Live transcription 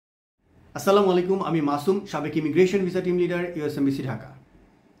আসসালামু আলাইকুম, আমি মাসুম, সাবেক immigration visa team leader, ইউএসএমবিসি Dhaka.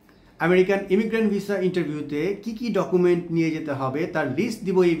 American immigrant visa ইন্টারভিউতে কি কি ডকুমেন্ট নিয়ে যেতে হবে তার লিস্ট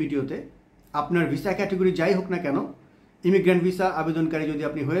দিব এই ভিডিওতে। আপনার ভিসা ক্যাটাগরি যাই হোক না কেন, ইমিগ্রেন্ট ভিসা আবেদনকারী যদি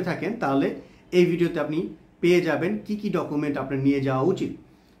আপনি হয়ে থাকেন তাহলে এই ভিডিওতে আপনি পেয়ে যাবেন কি কি ডকুমেন্ট আপনার নিয়ে যাওয়া উচিত।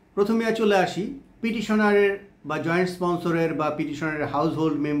 প্রথমে চলে আসি পিটিশনারের বা জয়েন্ট স্পন্সরের বা পিটিশনারের হাউস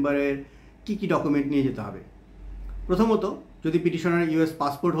হোল্ড মেম্বারের কি কি ডকুমেন্ট নিয়ে যেতে হবে। প্রথমত, যদি পিটিশনার ইউএস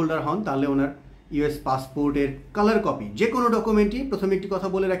পাসপোর্ট হোল্ডার হন তাহলে ওনার ইউএস পাসপোর্টের কালার কপি, যে কোনো ডকুমেন্টই। প্রথমে একটি কথা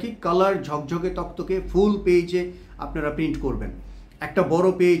বলে রাখি, কালার ঝকঝকে তকতকে ফুল পেজে আপনারা প্রিন্ট করবেন। একটা বড়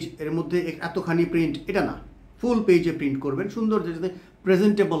পেজ এর মধ্যে এতখানি প্রিন্ট, এটা না, ফুল পেজে প্রিন্ট করবেন, সুন্দর যাতে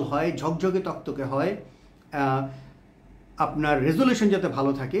প্রেজেন্টেবল হয়, ঝকঝকে তকতকে হয়, আপনার রেজুলেশন যাতে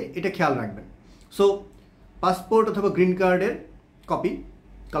ভালো থাকে এটা খেয়াল রাখবেন। সো পাসপোর্ট অথবা গ্রিন কার্ডের কপি,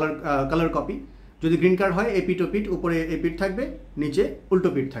 কালার কপি। যদি গ্রিন কার্ড হয় এপিট ওপিট, উপরে এপিট থাকবে, নিচে উল্টো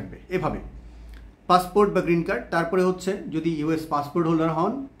পিট থাকবে, এভাবে পাসপোর্ট বা গ্রিন কার্ড। তারপরে হচ্ছে যদি ইউএস পাসপোর্ট হোল্ডার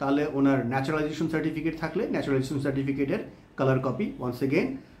হন তাহলে ওনার ন্যাচারালাইজেশন সার্টিফিকেট থাকলে ন্যাচারালাইজেশন সার্টিফিকেটের কালার কপি, ওয়ান্স এগেন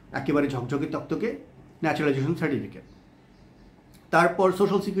একেবারে ঝকঝকে তকতকে ন্যাচারালাইজেশন সার্টিফিকেট। তারপর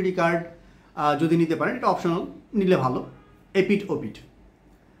সোশ্যাল সিকিউরিটি কার্ড যদি নিতে পারেন, এটা অপশনাল, নিলে ভালো, এপিট ওপিট।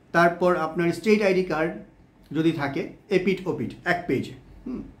 তারপর আপনার স্টেট আইডি কার্ড যদি থাকে, এপিট ওপিট এক পেজে।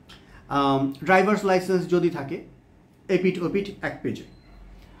 ড্রাইভার্স লাইসেন্স যদি থাকে, এপিট ওপিট এক পেজে।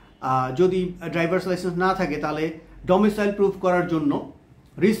 যদি ড্রাইভার্স লাইসেন্স না থাকে তাহলে ডোমিসাইল প্রুফ করার জন্য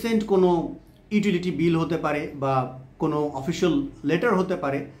রিসেন্ট কোনো ইউটিলিটি বিল হতে পারে বা কোনো অফিসিয়াল লেটার হতে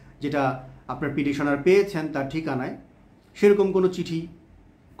পারে যেটা আপনার পিটিশনার পেয়েছেন তার ঠিকানায়, সেরকম কোনো চিঠি,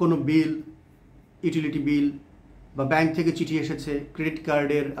 কোনো বিল, ইউটিলিটি বিল বা ব্যাংক থেকে চিঠি এসেছে, ক্রেডিট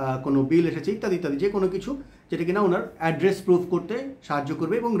কার্ডের কোনো বিল এসেছে, ইত্যাদি ইত্যাদি, যে কোনো কিছু যেটা কিনা ওনার অ্যাড্রেস প্রুফ করতে সাহায্য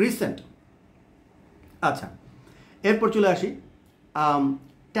করবে এবং রিসেন্ট। আচ্ছা, এরপর চলে আসি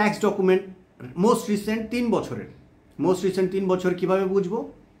ট্যাক্স ডকুমেন্ট, মোস্ট রিসেন্ট 3 বছরের। মোস্ট রিসেন্ট 3 বছর কীভাবে বুঝবো?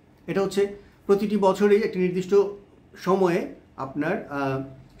 এটা হচ্ছে প্রতিটি বছরেই একটি নির্দিষ্ট সময়ে আপনার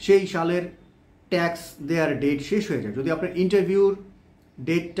সেই সালের ট্যাক্স দেওয়ার ডেট শেষ হয়ে যায়। যদি আপনার ইন্টারভিউর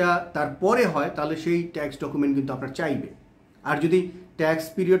ডেটটা তারপরে হয় তাহলে সেই ট্যাক্স ডকুমেন্ট কিন্তু আপনার চাইবে। আর যদি ট্যাক্স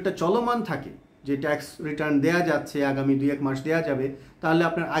পিরিয়ডটা চলমান থাকে, যে ট্যাক্স রিটার্ন দেওয়া যাচ্ছে, আগামী 2-1 মাস দেওয়া যাবে, তাহলে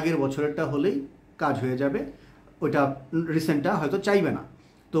আপনার আগের বছরেরটা হলেই কাজ হয়ে যাবে, ওইটা রিসেন্টটা হয়তো চাইবে না।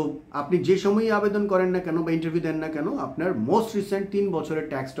 তো আপনি যে সময়ই আবেদন করেন না কেন বা ইন্টারভিউ দেন না কেন, আপনার মোস্ট রিসেন্ট 3 বছরের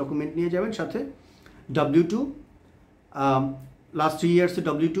ট্যাক্স ডকুমেন্ট নিয়ে যাবেন, সাথে W2, লাস্ট 3 ইয়ার্সের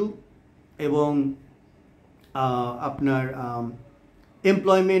W2, এবং আপনার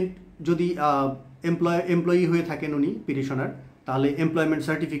এমপ্লয়মেন্ট, যদি এমপ্লয়ি হয়ে থাকেন উনি পিটিশনার, তাহলে এমপ্লয়মেন্ট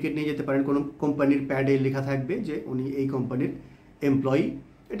সার্টিফিকেট নিয়ে যেতে পারেন। কোনো কোম্পানির প্যাডে লেখা থাকবে যে উনি এই কোম্পানির এমপ্লয়ি,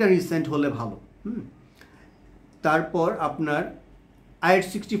 এটা রিসেন্ট হলে ভালো। তারপর আপনার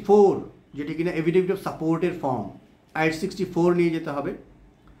I-64, যেটি কিনা এভিডেভিট অফ সাপোর্টের ফর্ম, I-64 নিয়ে যেতে হবে।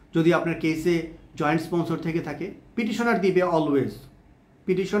 যদি আপনার কেসে জয়েন্ট স্পন্সর থেকে থাকে, পিটিশনার দিবে অলওয়েজ।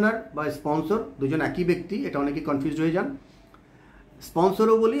 পিটিশনার বা স্পন্সর দুজন একই ব্যক্তি, এটা অনেকে কনফিউজ হয়ে যান।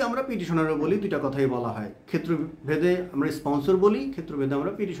 স্পন্সরও বলি আমরা, পিটিশনারও বলি, দুইটা কথাই বলা হয়। ক্ষেত্রভেদে আমরা স্পন্সর বলি, ক্ষেত্রভেদে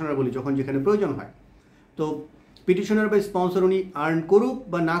আমরা পিটিশনার বলি, যখন যেখানে প্রয়োজন হয়। তো পিটিশনার বা স্পন্সর উনি আর্ন করুক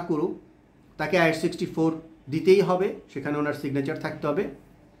বা না করুক, তাকে I-64 দিতেই হবে, সেখানে ওনার সিগনেচার থাকতে হবে।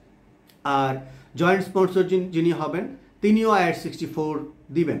 আর জয়েন্ট স্পন্সর যিনি হবেন তিনিও I-64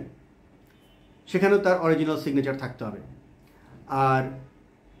 দিবেন, সেখানেও তার অরিজিনাল সিগনেচার থাকতে হবে। আর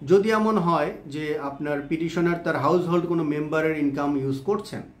যদি এমন হয় যে আপনার পিটিশনার তার হাউস হোল্ড কোনো মেম্বারের ইনকাম ইউজ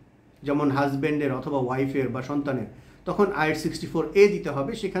করছেন, যেমন হাজব্যান্ডের অথবা ওয়াইফের বা সন্তানের, তখন I-64A দিতে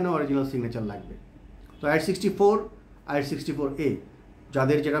হবে, সেখানে অরিজিনাল সিগনেচার লাগবে। তো I-64, I-64A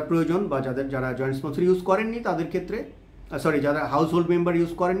যাদের যেটা প্রয়োজন, বা যারা জয়েন্ট স্পন্সর ইউজ করেননি তাদের ক্ষেত্রে, যারা হাউস হোল্ড মেম্বার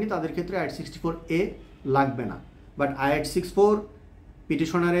ইউজ করেননি তাদের ক্ষেত্রে I-64A লাগবে না। বাট I-64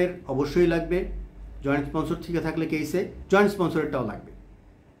 পিটিশনারের অবশ্যই লাগবে, জয়েন্ট স্পন্সর থেকে থাকলে কেসে জয়েন্ট স্পন্সরেরটাও লাগবে।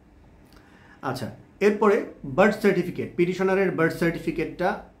 আচ্ছা, এরপরে বার্থ সার্টিফিকেট, পিটিশনারের বার্থ সার্টিফিকেটটা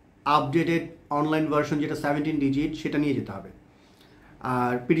আপডেটেড অনলাইন ভার্সন, যেটা 17 ডিজিট, সেটা নিয়ে যেতে হবে।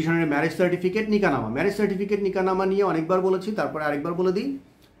 আর পিটিশনারের ম্যারেজ সার্টিফিকেট, নিকানামা, ম্যারেজ সার্টিফিকেট নিকানামা নিয়ে অনেকবার বলেছি, তারপরে আরেকবার বলে দিই,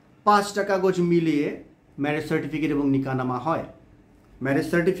 5টা কাগজ মিলিয়ে ম্যারেজ সার্টিফিকেট এবং নিকানামা হয়। ম্যারেজ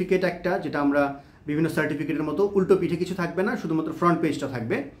সার্টিফিকেট একটা, যেটা আমরা বিভিন্ন সার্টিফিকেটের মতো উল্টো পিঠে কিছু থাকবে না, শুধুমাত্র ফ্রন্ট পেজটা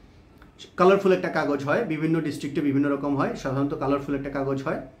থাকবে। কালারফুল একটা কাগজ হয়, বিভিন্ন ডিস্ট্রিক্টে বিভিন্ন রকম হয়, সাধারণত কালারফুল একটা কাগজ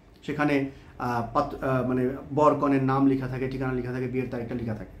হয়, সেখানে মানে বর কনের নাম লেখা থাকে, ঠিকানা লেখা থাকে, বিয়ের তারিখটা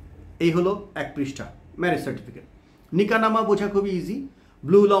লেখা থাকে। এই হলো 1 পৃষ্ঠা ম্যারেজ সার্টিফিকেট। নিকানামা বোঝা খুবই ইজি,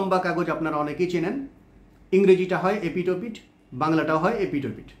 ব্লু লম্বা কাগজ আপনারা অনেকেই চেনেন। ইংরেজিটা হয় এপিট ওপিট, বাংলাটাও হয় এপিট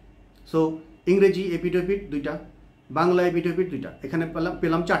ওপিট। সো ইংরেজি এপিট ওপিট 2টা, বাংলা এপিট ওপিট 2টা, এখানে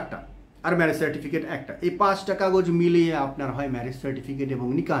পেলাম 4টা। আর ম্যারেজ সার্টিফিকেট একটা। এই 5টা কাগজ মিলিয়ে আপনার হয় ম্যারেজ সার্টিফিকেট এবং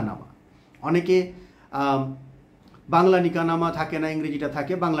নিকাহনামা। অনেকে বাংলা নিকাহনামা থাকে না, ইংরেজিটা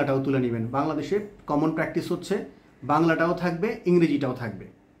থাকে, বাংলাটাও তুলে নেবেন। বাংলাদেশে কমন প্র্যাকটিস হচ্ছে বাংলাটাও থাকবে, ইংরেজিটাও থাকবে।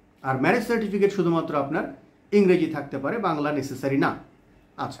 আর ম্যারেজ সার্টিফিকেট শুধুমাত্র আপনার ইংরেজি থাকতে পারে, বাংলা নেসেসারি না।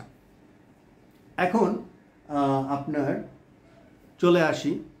 আচ্ছা, এখন আপনার চলে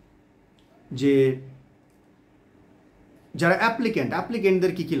আসি যে যারা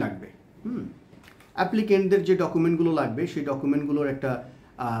অ্যাপ্লিকেন্টদের কী কী লাগবে। অ্যাপ্লিকেন্টদের যে ডকুমেন্টগুলো লাগবে সেই ডকুমেন্টগুলোর একটা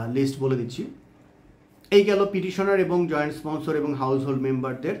লিস্ট বলে দিচ্ছি। এই গেল পিটিশনার এবং জয়েন্ট স্পন্সর এবং হাউস হোল্ড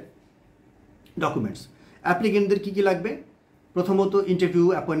মেম্বারদের ডকুমেন্টস। অ্যাপ্লিকেন্টদের কী কী লাগবে? প্রথমত ইন্টারভিউ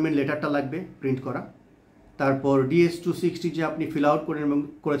অ্যাপয়েন্টমেন্ট লেটারটা লাগবে প্রিন্ট করা। তারপর DS-260 যে আপনি ফিল আউট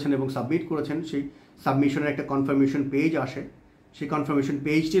করেছেন এবং সাবমিট করেছেন, সেই সাবমিশনের একটা কনফার্মেশন পেজ আসে, সেই কনফার্মেশন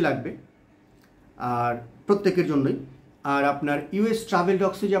পেজটি লাগবে আর প্রত্যেকের জন্যই। আর আপনার US ট্রাভেল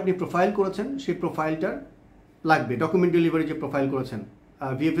ডক্সে যে আপনি প্রোফাইল করেছেন সেই প্রোফাইলটার লাগবে। ডকুমেন্ট ডেলিভারি যে প্রোফাইল করেছেন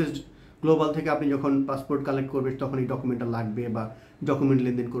VFS গ্লোবাল থেকে আপনি যখন পাসপোর্ট কালেক্ট করবেন তখন এই ডকুমেন্টটা লাগবে, বা ডকুমেন্ট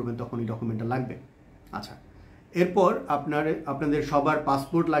লেনদেন করবেন তখন এই ডকুমেন্টটা লাগবে। আচ্ছা, এরপর আপনাদের সবার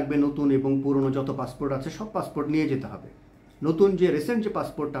পাসপোর্ট লাগবে, নতুন এবং পুরনো যত পাসপোর্ট আছে সব পাসপোর্ট নিয়ে যেতে হবে। নতুন যে রিসেন্ট যে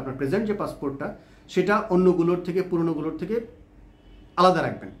পাসপোর্টটা, আপনার প্রেজেন্ট যে পাসপোর্টটা, সেটা অন্যগুলোর থেকে, পুরনোগুলোর থেকে আলাদা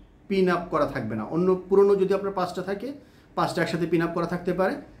রাখবেন, পিন আপ করা থাকবে না। অন্য পুরনো যদি আপনার 5টা থাকে, 5টা একসাথে পিন আপ করা থাকতে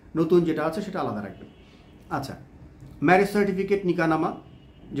পারে, নতুন যেটা আছে সেটা আলাদা রাখবেন। আচ্ছা, ম্যারেজ সার্টিফিকেট, নিকাহনামা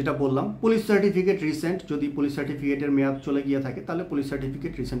যেটা বললাম, পুলিশ সার্টিফিকেট রিসেন্ট, যদি পুলিশ সার্টিফিকেটের মেয়াদ চলে গিয়ে থাকে তাহলে পুলিশ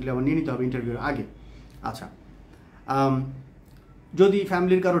সার্টিফিকেট রিসেন্টলি আবার নিয়ে নিতে হবে ইন্টারভিউর আগে। আচ্ছা, যদি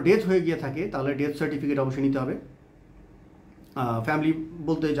ফ্যামিলির কারো ডেথ হয়ে গিয়ে থাকে তাহলে ডেথ সার্টিফিকেট অবশ্যই নিতে হবে। ফ্যামিলি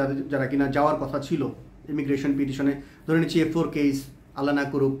বলতে যারা কিনা যাওয়ার কথা ছিল ইমিগ্রেশন পিটিশনে, ধরে নিচ্ছি F4 কেস, আল্লাহ না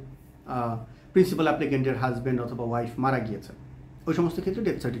করুক প্রিন্সিপাল অ্যাপ্লিকেন্টের হাজব্যান্ড অথবা ওয়াইফ মারা গিয়েছে, ওই সমস্ত ক্ষেত্রে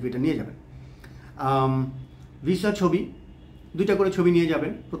ডেথ সার্টিফিকেট নিয়ে যাবেন। ভিসা ছবি, 2টা করে ছবি নিয়ে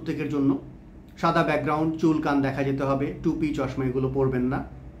যাবেন প্রত্যেকের জন্য। সাদা ব্যাকগ্রাউন্ড, চুল কান দেখা যেতে হবে, টুপি চশমা এগুলো পরবেন না,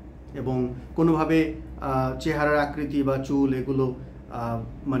 এবং কোনোভাবে চেহারার আকৃতি বা চুল এগুলো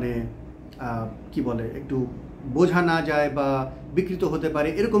মানে কি বলে, একটু বোঝা না যায় বা বিকৃত হতে পারে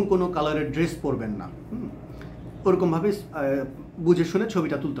এরকম কোনো কালারের ড্রেস পরবেন না। ওরকমভাবে বুঝে শুনে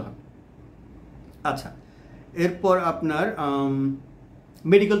ছবিটা তুলতে হবে। আচ্ছা, এরপর আপনার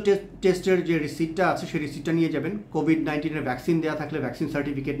মেডিকেল টেস্টের যে রিসিপ্টটা আছে সেই রিসিপ্টটা নিয়ে যাবেন। COVID-19 ভ্যাকসিন দেওয়া থাকলে ভ্যাকসিন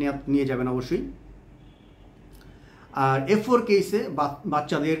সার্টিফিকেট নিয়ে যাবেন অবশ্যই। আর F4 কেসে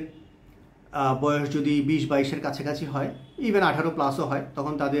বাচ্চাদের বয়স যদি 20-22-এর কাছাকাছি হয়, ইভেন 18+ হয়,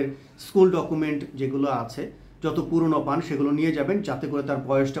 তখন তাদের স্কুল ডকুমেন্ট যেগুলো আছে যত পুরনো পান সেগুলো নিয়ে যাবেন, যাতে করে তার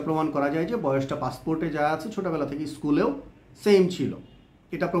বয়সটা প্রমাণ করা যায় যে বয়সটা পাসপোর্টে যা আছে ছোটোবেলা থেকে স্কুলেও সেম ছিল,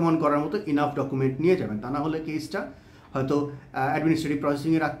 এটা প্রমাণ করার মতো ইনাফ ডকুমেন্ট নিয়ে যাবেন। তা না হলে কেসটা হয়তো অ্যাডমিনিস্ট্রেটিভ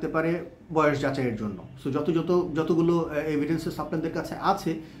প্রসেসিংয়ে রাখতে পারে বয়স যাচাইয়ের জন্য। সো যতগুলো এভিডেন্সেস আপনাদের কাছে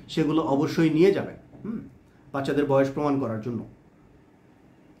আছে সেগুলো অবশ্যই নিয়ে যাবেন বাচ্চাদের বয়স প্রমাণ করার জন্য।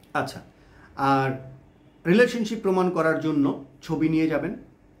 আচ্ছা, আর রিলেশনশিপ প্রমাণ করার জন্য ছবি নিয়ে যাবেন।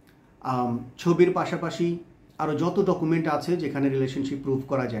 ছবির পাশাপাশি আরও যত ডকুমেন্ট আছে যেখানে রিলেশনশিপ প্রুফ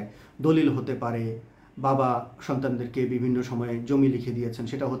করা যায়, দলিল হতে পারে, বাবা সন্তানদেরকে বিভিন্ন সময়ে জমি লিখে দিয়েছেন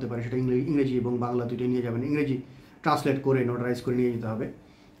সেটা হতে পারে, সেটা ইংরেজি এবং বাংলা দুটোই নিয়ে যাবেন। ইংরেজি ট্রান্সলেট করে নোটারাইজ করে নিয়ে যেতে হবে।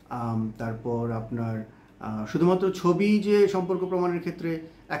 তারপর আপনার শুধুমাত্র ছবি যে সম্পর্ক প্রমাণের ক্ষেত্রে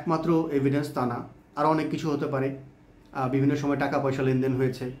একমাত্র এভিডেন্স তা না, আরও অনেক কিছু হতে পারে। বিভিন্ন সময় টাকা পয়সা লেনদেন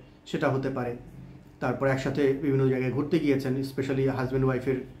হয়েছে সেটা হতে পারে। তারপর একসাথে বিভিন্ন জায়গায় ঘুরতে গিয়েছেন, স্পেশালি হাজব্যান্ড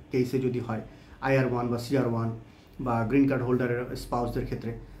ওয়াইফের কেসে যদি হয়, IR1 বা CR1 বা গ্রিন কার্ড হোল্ডারের স্পাউসদের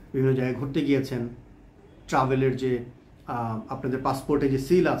ক্ষেত্রে বিভিন্ন জায়গায় ঘুরতে গিয়েছেন। ট্রাভেলের যে আপনাদের পাসপোর্টে যে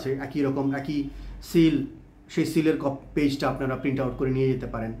সিল আছে একই রকম, একই সিল, সেই সিলের পেজটা আপনারা প্রিন্ট আউট করে নিয়ে যেতে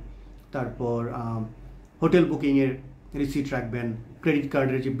পারেন। তারপর হোটেল বুকিংয়ের রিসিট রাখবেন, ক্রেডিট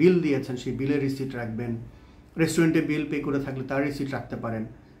কার্ডের যে বিল দিয়েছেন সেই বিলের রিসিট রাখবেন, রেস্টুরেন্টে বিল পে করে থাকলে তার রিসিট রাখতে পারেন।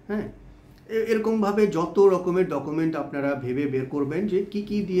 হ্যাঁ, এরকমভাবে যত রকমের ডকুমেন্ট আপনারা ভেবে বের করবেন যে কি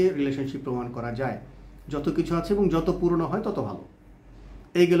কি দিয়ে রিলেশনশিপ প্রমাণ করা যায়, যত কিছু আছে এবং যত পুরনো হয় তত ভালো।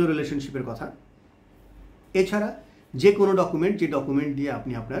 এই গেল রিলেশনশিপের কথা। এছাড়া যে কোনো ডকুমেন্ট, যে ডকুমেন্ট দিয়ে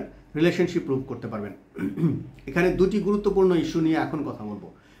আপনি আপনার রিলেশনশিপ প্রুভ করতে পারবেন। এখানে 2টি গুরুত্বপূর্ণ ইস্যু নিয়ে এখন কথা বলবো।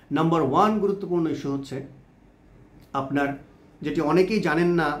 নাম্বার 1 গুরুত্বপূর্ণ ইস্যু হচ্ছে আপনার, যেটি অনেকেই জানেন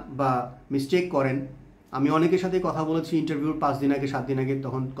না বা মিস্টেক করেন। আমি অনেকের সাথে কথা বলেছি ইন্টারভিউর 5 দিন আগে 7 দিন আগে,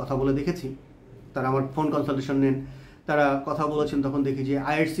 তখন কথা বলে দেখেছি, তারা আমার ফোন কনসালটেশন নেন, তারা কথা বলেছেন, তখন দেখি যে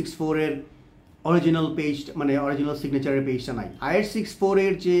IR64 এর অরিজিনাল পেজ, মানে অরিজিনাল সিগনেচারের পেজটা নাই। IR64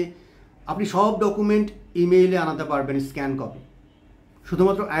 এর যে আপনি সব ডকুমেন্ট ইমেইলে আনাতে পারবেন স্ক্যান কপি,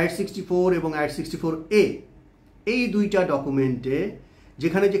 শুধুমাত্র IR64 এবং IR64A এই 2টা ডকুমেন্টে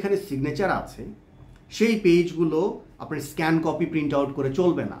যেখানে যেখানে সিগনেচার আছে সেই পেজগুলো আপনার স্ক্যান কপি প্রিন্ট আউট করে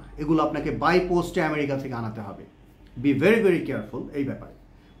চলবে না, এগুলো আপনাকে বাই পোস্টে আমেরিকা থেকে আনাতে হবে। বি ভেরি ভেরি কেয়ারফুল এই ব্যাপারে।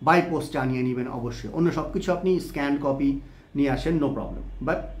 বাই পোস্টে আনিয়ে নেবেন অবশ্যই, অন্য সব কিছু আপনি স্ক্যান কপি নিয়ে আসেন, no problem.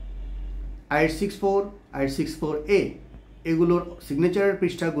 But I-864, I-864A এগুলোর সিগনেচারের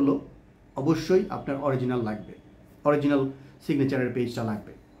পৃষ্ঠাগুলো অবশ্যই আপনার অরিজিনাল লাগবে, অরিজিনাল সিগনেচারের পেজটা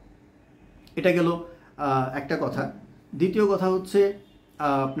লাগবে। এটা গেল একটা কথা। দ্বিতীয় কথা হচ্ছে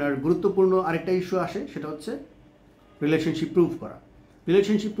আপনার গুরুত্বপূর্ণ আরেকটা ইস্যু আসে, সেটা হচ্ছে রিলেশনশিপ প্রুভ করা।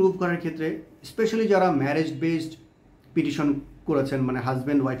 রিলেশনশিপ প্রুভ করার ক্ষেত্রে স্পেশালি যারা ম্যারেজ বেসড পিটিশন করেছেন, মানে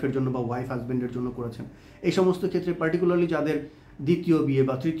হাজব্যান্ড ওয়াইফের জন্য বা ওয়াইফ হাজব্যান্ডের জন্য করেছেন, এই সমস্ত ক্ষেত্রে পার্টিকুলারলি যাদের দ্বিতীয় বিয়ে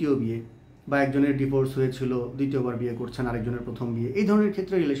বা তৃতীয় বিয়ে, বা একজনের ডিভোর্স হয়েছিল দ্বিতীয়বার বিয়ে করছেন, আরেকজনের প্রথম বিয়ে, এই ধরনের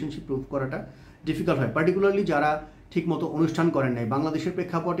ক্ষেত্রে রিলেশনশিপ প্রুভ করাটা ডিফিকাল্ট হয়। পার্টিকুলারলি যারা ঠিকমতো অনুষ্ঠান করেন নাই। বাংলাদেশের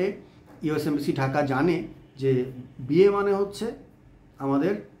প্রেক্ষাপটে ইউএস এমবাসি ঢাকা জানে যে বিয়ে মানে হচ্ছে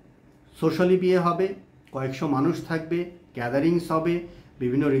আমাদের সোশ্যালি বিয়ে হবে, কয়েকশো মানুষ থাকবে, গ্যাদারিংস হবে,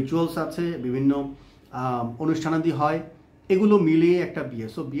 বিভিন্ন রিচুয়ালস আছে, বিভিন্ন অনুষ্ঠানাদি হয়, এগুলো মিলিয়ে একটা বিয়ে।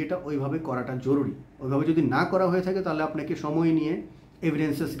 সো বিয়েটা ওইভাবে করাটা জরুরি। ওইভাবে যদি না করা হয়ে থাকে তাহলে আপনাকে সময় নিয়ে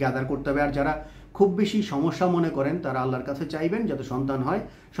এভিডেন্সেস গ্যাদার করতে হবে। আর যারা খুব বেশি সমস্যা মনে করেন তারা আল্লাহর কাছে চাইবেন যাতে সন্তান হয়।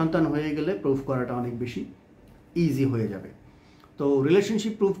 সন্তান হয়ে গেলে প্রুফ করাটা অনেক বেশি ইজি হয়ে যাবে। তো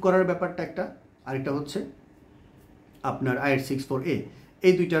রিলেশনশিপ প্রুফ করার ব্যাপারটা একটা, আরেকটা হচ্ছে আপনার I-864A,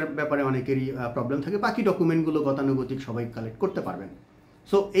 এই দুইটার ব্যাপারে অনেকেরই প্রবলেম থাকে। বাকি ডকুমেন্টগুলো গতানুগতিক সবাই কালেক্ট করতে পারবেন।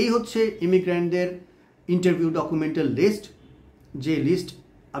 সো এই হচ্ছে ইমিগ্র্যান্টদের ইন্টারভিউ ডকুমেন্টের লিস্ট। যে লিস্ট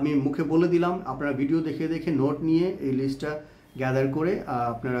আমি মুখে বলে দিলাম, আপনারা ভিডিও দেখে দেখে নোট নিয়ে এই লিস্টটা গ্যাদার করে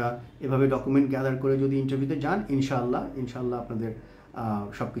আপনারা এভাবে ডকুমেন্ট গ্যাদার করে যদি ইন্টারভিউতে যান, ইনশাআল্লাহ আপনাদের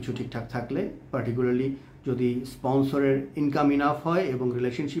সব কিছু ঠিকঠাক থাকলে, পার্টিকুলারলি যদি স্পন্সরের ইনকাম ইনাফ হয় এবং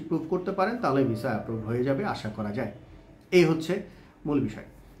রিলেশনশিপ প্রুভ করতে পারেন, তাহলে ভিসা অ্যাপ্রুভ হয়ে যাবে আশা করা যায়। এই হচ্ছে মূল বিষয়।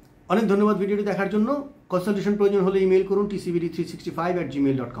 অনেক ধন্যবাদ ভিডিওটি দেখার জন্য। কনসালটেশন প্রয়োজন হলে ইমেল করুন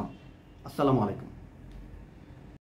tcbd365@gmail.com। আসসালামু আলাইকুম।